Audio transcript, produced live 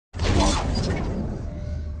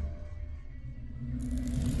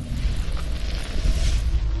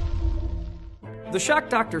The Shock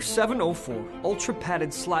Doctor 704 Ultra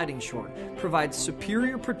Padded Sliding Short provides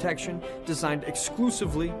superior protection designed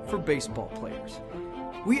exclusively for baseball players.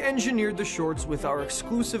 We engineered the shorts with our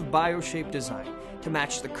exclusive BioShape design to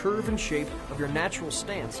match the curve and shape of your natural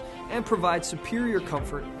stance and provide superior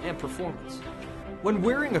comfort and performance. When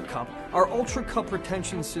wearing a cup, our Ultra Cup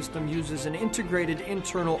retention system uses an integrated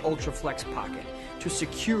internal UltraFlex pocket to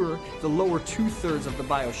secure the lower 2/3 of the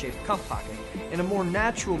BioShape cup pocket in a more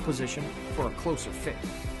natural position for a closer fit.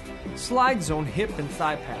 Slide Zone hip and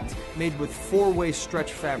thigh pads made with 4-way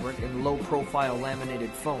stretch fabric and low-profile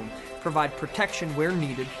laminated foam provide protection where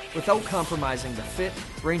needed without compromising the fit,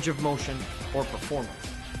 range of motion, or performance.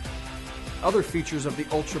 Other features of the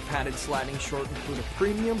Ultra Padded Sliding Short include a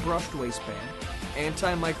premium brushed waistband,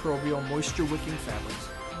 anti-microbial moisture-wicking fabrics,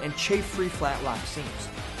 and chafe-free flatlock seams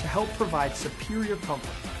to help provide superior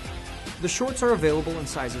comfort. The shorts are available in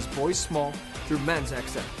sizes boys small through men's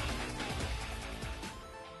XL.